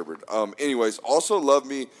rainbow sherbet. Anyways, also love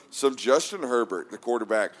me some Justin Herbert, the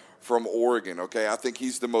quarterback from Oregon. Okay, I think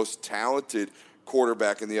he's the most talented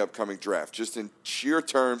quarterback in the upcoming draft, just in sheer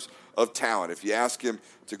terms of talent. If you ask him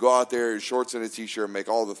to go out there in shorts and a t-shirt and make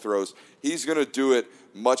all the throws, he's going to do it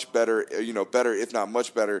much better, better, if not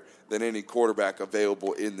much better, than any quarterback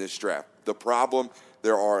available in this draft. The problem,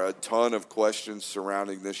 there are a ton of questions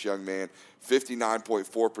surrounding this young man.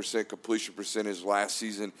 59.4% completion percentage last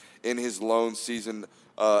season in his lone season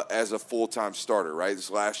as a full-time starter, right?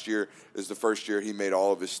 This last year is the first year he made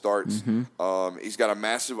all of his starts. He's got a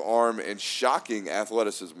massive arm and shocking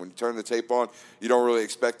athleticism. When you turn the tape on, you don't really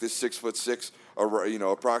expect this 6'6",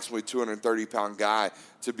 approximately 230-pound guy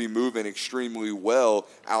to be moving extremely well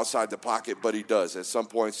outside the pocket, but he does. At some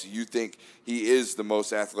points, you think he is the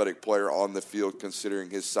most athletic player on the field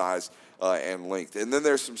considering his size and length. And then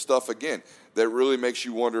there's some stuff, again, that really makes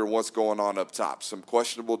you wonder what's going on up top. Some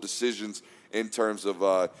questionable decisions in terms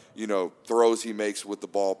of, throws he makes with the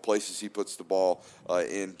ball, places he puts the ball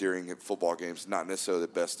in during football games, not necessarily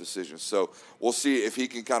the best decisions. So we'll see if he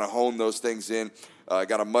can kind of hone those things in.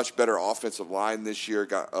 Got a much better offensive line this year,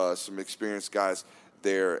 got some experienced guys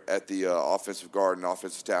there at the offensive guard and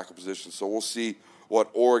offensive tackle position. So we'll see what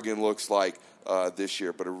Oregon looks like this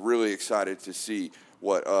year, but I'm really excited to see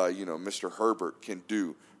what, Mr. Herbert can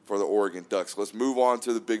do for the Oregon Ducks. Let's move on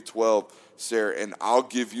to the Big 12, Sarah, and I'll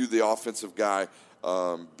give you the offensive guy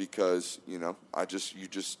because, you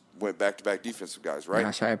just went back-to-back defensive guys, right?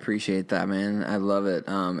 Gosh, I appreciate that, man. I love it.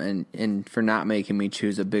 And for not making me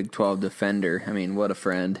choose a Big 12 defender. I mean, what a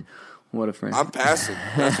friend. What a friend. I'm passing.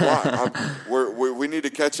 That's why. We need to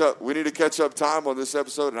catch up. We need to catch up time on this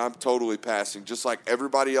episode, and I'm totally passing. Just like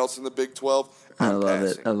everybody else in the Big 12, I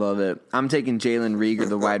love it. I'm taking Jalen Reagor,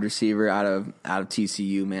 the wide receiver out of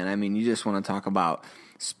TCU, man. I mean, you just want to talk about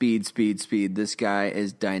speed. This guy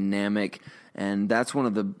is dynamic, and that's one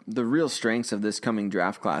of the real strengths of this coming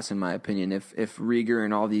draft class, in my opinion. If Reagor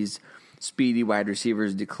and all these speedy wide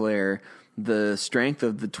receivers declare, the strength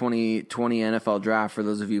of the 2020 NFL draft, for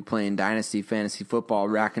those of you playing Dynasty Fantasy Football,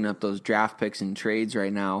 racking up those draft picks and trades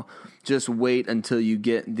right now, just wait until you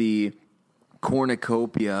get the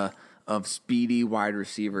cornucopia of speedy wide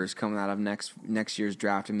receivers coming out of next year's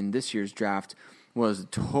draft. I mean, this year's draft was a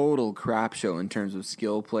total crap show in terms of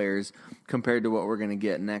skill players compared to what we're going to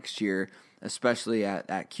get next year, especially at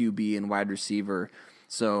QB and wide receiver.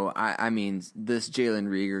 So, I mean, this Jalen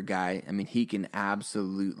Reagor guy, I mean, he can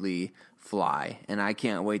absolutely fly, and I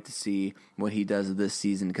can't wait to see what he does this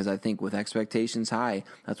season, because I think with expectations high,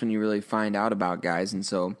 that's when you really find out about guys. And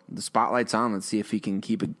so the spotlight's on. Let's see if he can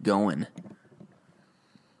keep it going.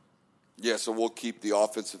 Yeah, so we'll keep the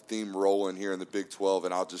offensive theme rolling here in the Big 12,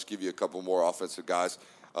 and I'll just give you a couple more offensive guys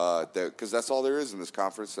because that's all there is in this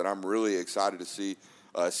conference that I'm really excited to see.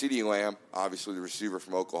 CeeDee Lamb, obviously the receiver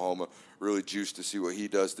from Oklahoma, really juiced to see what he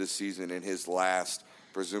does this season in his last,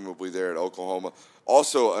 presumably there at Oklahoma.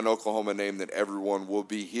 Also an Oklahoma name that everyone will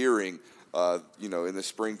be hearing, in the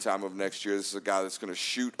springtime of next year. This is a guy that's going to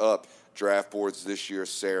shoot up draft boards this year,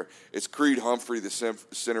 Sarah. It's Creed Humphrey, the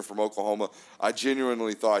center from Oklahoma. I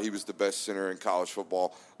genuinely thought he was the best center in college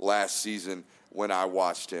football last season when I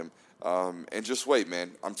watched him. And just wait,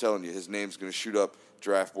 man. I'm telling you, his name's going to shoot up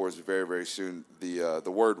draft boards very, very soon. The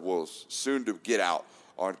word will soon to get out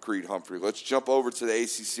on Creed Humphrey. Let's jump over to the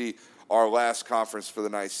ACC, our last conference for the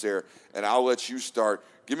night, Sarah, and I'll let you start.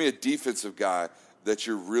 Give me a defensive guy that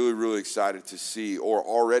you're really, really excited to see or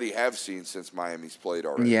already have seen since Miami's played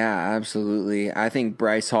already. Yeah, absolutely. I think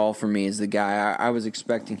Bryce Hall for me is the guy. I was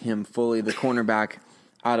expecting him fully, the cornerback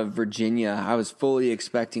out of Virginia. I was fully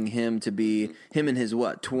expecting him to be, him and his,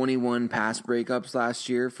 21 pass breakups last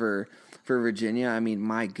year for Virginia. I mean,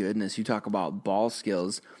 my goodness, you talk about ball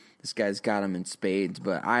skills. This guy's got him in spades,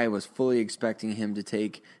 but I was fully expecting him to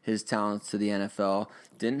take his talents to the NFL.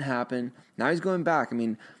 Didn't happen. Now he's going back. I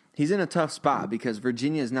mean, he's in a tough spot because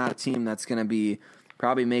Virginia is not a team that's going to be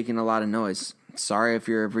probably making a lot of noise. Sorry if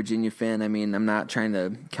you're a Virginia fan. I mean, I'm not trying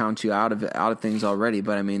to count you out of things already,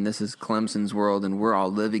 but I mean, this is Clemson's world and we're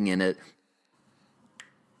all living in it.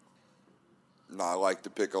 No, I like the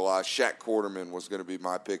pick a lot. Shaq Quarterman was going to be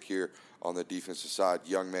my pick here on the defensive side.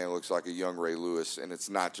 Young man looks like a young Ray Lewis, and it's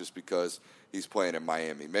not just because he's playing in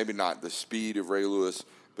Miami. Maybe not the speed of Ray Lewis,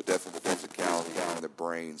 but definitely the physicality and the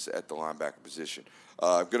brains at the linebacker position.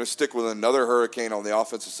 I'm going to stick with another Hurricane on the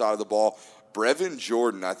offensive side of the ball. Brevin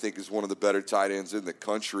Jordan, I think, is one of the better tight ends in the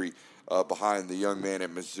country behind the young man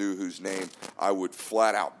at Mizzou, whose name I would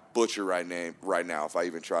flat out butcher right now if I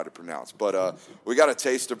even try to pronounce. But we got a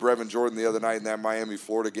taste of Brevin Jordan the other night in that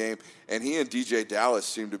Miami-Florida game, and he and DJ Dallas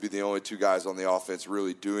seem to be the only two guys on the offense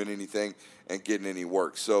really doing anything and getting any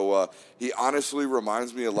work. So he honestly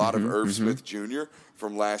reminds me a lot of Irv Smith Jr.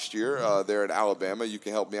 from last year there at Alabama. You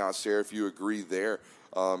can help me out, Sarah, if you agree there.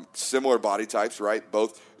 Similar body types, right?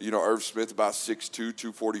 Both, Irv Smith about 6'2",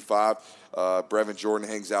 245. Brevin Jordan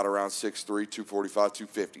hangs out around 6'3", 245,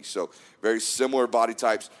 250. So very similar body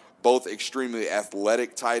types, both extremely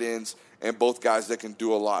athletic tight ends, and both guys that can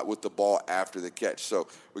do a lot with the ball after the catch. So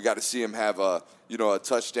we got to see him have a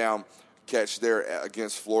touchdown catch there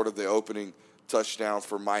against Florida, the opening touchdown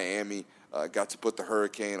for Miami. Got to put the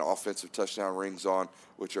Hurricane offensive touchdown rings on,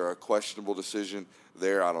 which are a questionable decision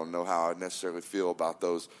there. I don't know how I necessarily feel about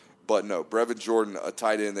those. But no, Brevin Jordan, a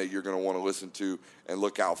tight end that you're going to want to listen to and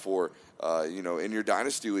look out for, in your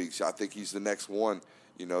dynasty leagues. I think he's the next one,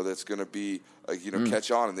 that's going to be,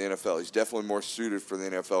 catch on in the NFL. He's definitely more suited for the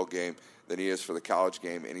NFL game than he is for the college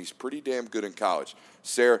game, and he's pretty damn good in college.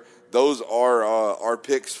 Sarah, those are our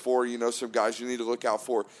picks for, some guys you need to look out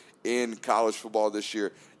for in college football this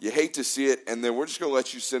year. You hate to see it, and then we're just going to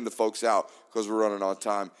let you send the folks out because we're running on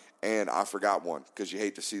time. And I forgot one because you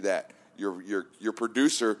hate to see that. Your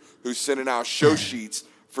producer who's sending out show sheets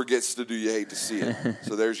forgets to do you hate to see it.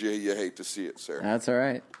 So there's you hate to see it, Sarah. That's all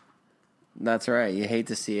right. That's right. You hate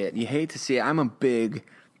to see it. You hate to see it. I'm a big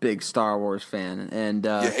Star Wars fan, and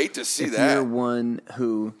you hate to see if that. You're one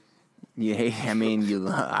who you hate. I mean,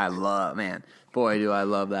 I love, man. Boy, do I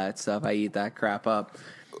love that stuff. I eat that crap up.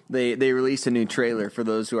 They released a new trailer for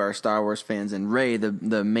those who are Star Wars fans, and Rey,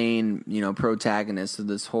 the main protagonist of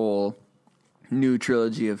this whole new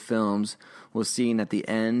trilogy of films, was seen at the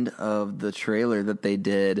end of the trailer that they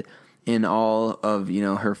did in all of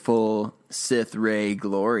her full Sith Rey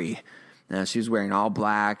glory. Now, she was wearing all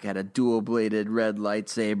black, had a dual-bladed red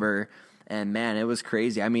lightsaber, and man, it was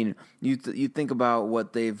crazy. I mean, you think about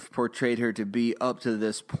what they've portrayed her to be up to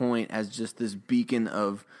this point as just this beacon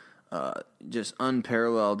of just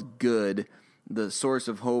unparalleled good, the source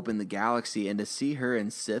of hope in the galaxy, and to see her in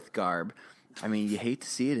Sith garb, I mean, you hate to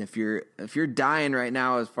see it. If you're dying right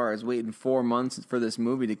now as far as waiting 4 months for this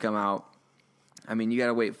movie to come out, I mean, you got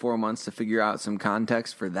to wait 4 months to figure out some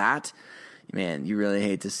context for that. Man, you really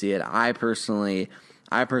hate to see it. I personally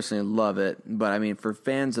love it, but I mean, for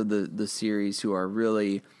fans of the series who are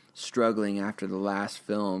really struggling after the last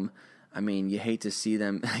film, I mean, you hate to see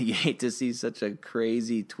them. You hate to see such a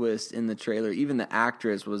crazy twist in the trailer. Even the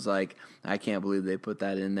actress was like, I can't believe they put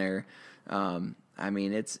that in there. I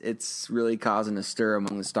mean, it's really causing a stir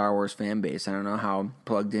among the Star Wars fan base. I don't know how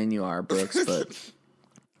plugged in you are, Brooks, but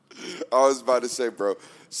I was about to say, bro.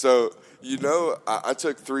 So I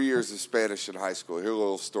took 3 years of Spanish in high school. Here's a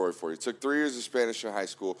little story for you. Took 3 years of Spanish in high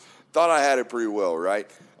school. Thought I had it pretty well, right?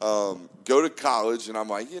 Go to college, and I'm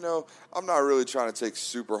like, I'm not really trying to take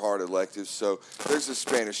super hard electives. So there's a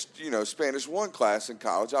Spanish 1 class in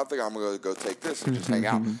college. I think I'm going to go take this and just hang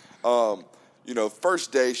out.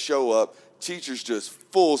 First day, show up, teacher's just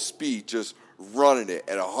full speed, just running it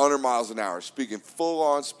at 100 miles an hour, speaking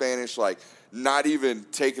full-on Spanish, like not even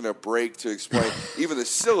taking a break to explain. Even the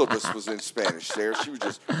syllabus was in Spanish, Sarah. She was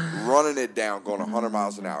just running it down, going 100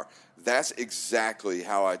 miles an hour. That's exactly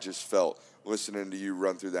how I just felt listening to you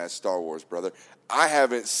run through that Star Wars, brother. I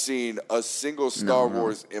haven't seen a single Star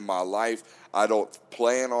Wars in my life. I don't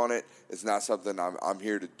plan on it. It's not something I'm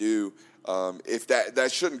here to do. If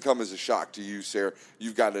that shouldn't come as a shock to you, Sarah.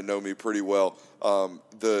 You've gotten to know me pretty well.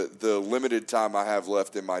 The limited time I have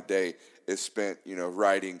left in my day is spent,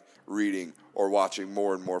 writing, reading, or watching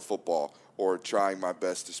more and more football, or trying my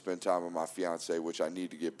best to spend time with my fiance, which I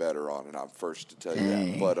need to get better on, and I'm first to tell you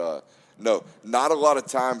that. But no, not a lot of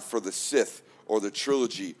time for the Sith or the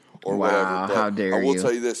trilogy or whatever. But how dare I will you.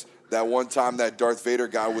 tell you this. That one time that Darth Vader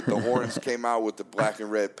guy with the horns came out with the black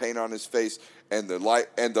and red paint on his face and the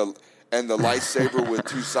lightsaber with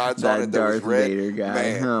 2 sides on it that Darth was red. Vader guy.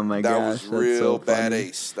 Man, oh my that gosh, was real so bad funny.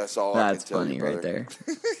 ace. That's all I can tell you, brother. That's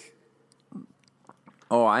funny right there.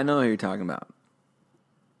 Oh, I know who you're talking about.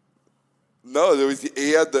 No,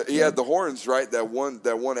 he had the horns, right? That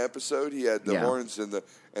one episode, he had the horns and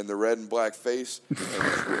the red and black face, and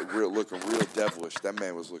he was looking real devilish. That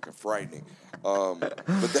man was looking frightening. But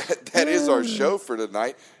that is our show for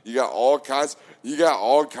tonight. You got all kinds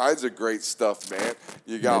of great stuff, man.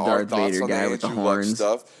 You got our thoughts on the Andrew Luck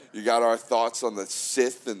stuff. You got our thoughts on the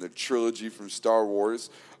Sith and the trilogy from Star Wars.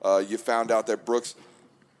 You found out that Brooks.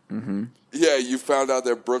 Mm-hmm. Yeah, you found out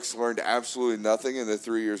that Brooks learned absolutely nothing in the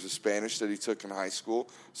 3 years of Spanish that he took in high school.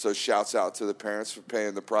 So shouts out to the parents for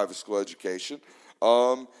paying the private school education.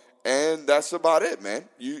 And that's about it, man.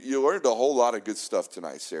 You learned a whole lot of good stuff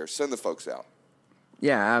tonight, Sarah. Send the folks out.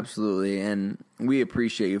 Yeah, absolutely. And we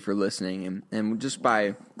appreciate you for listening. And just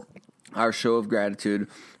by our show of gratitude,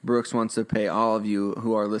 Brooks wants to pay all of you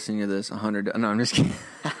who are listening to this $100. No, I'm just kidding.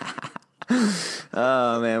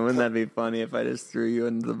 Oh, man, wouldn't that be funny if I just threw you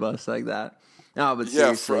into the bus like that? No, but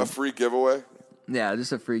seriously. Yeah, a free giveaway. Yeah,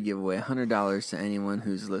 just a free giveaway. $100 to anyone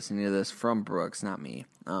who's listening to this from Brooks, not me.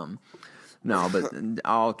 No, but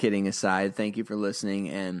all kidding aside, thank you for listening,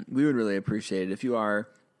 and we would really appreciate it if you are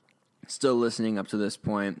still listening up to this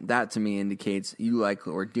point. That, to me, indicates you like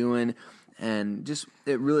what we're doing, and just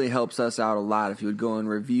it really helps us out a lot if you would go and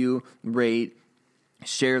review, rate,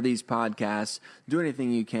 share these podcasts, do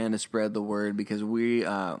anything you can to spread the word, because we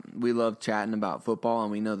love chatting about football,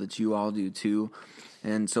 and we know that you all do too.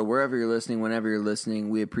 And so wherever you're listening, whenever you're listening,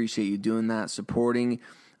 we appreciate you doing that, supporting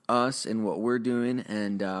us and what we're doing,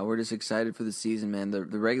 and we're just excited for the season, man. The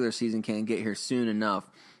regular season can't get here soon enough,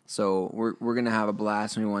 so we're going to have a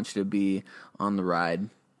blast, and we want you to be on the ride.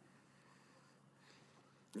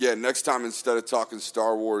 Yeah, next time, instead of talking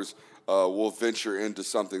Star Wars, we'll venture into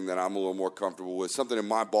something that I'm a little more comfortable with, something in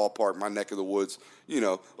my ballpark, my neck of the woods,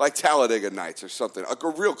 like Talladega Nights or something, like a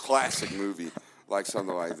real classic movie, like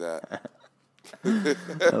something like that.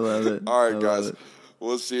 I love it. All right, guys.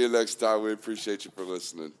 We'll see you next time. We appreciate you for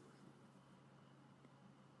listening.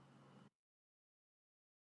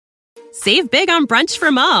 Save big on brunch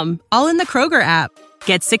for mom, all in the Kroger app.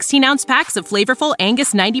 Get 16-ounce packs of flavorful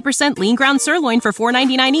Angus 90% lean ground sirloin for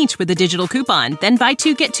 $4.99 each with a digital coupon. Then buy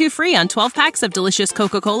 2, get 2 free on 12 packs of delicious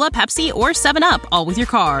Coca-Cola, Pepsi, or 7-Up, all with your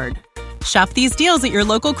card. Shop these deals at your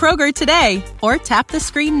local Kroger today, or tap the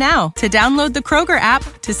screen now to download the Kroger app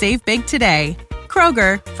to save big today.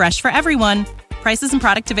 Kroger, fresh for everyone. Prices and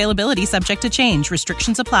product availability subject to change.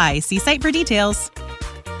 Restrictions apply. See site for details.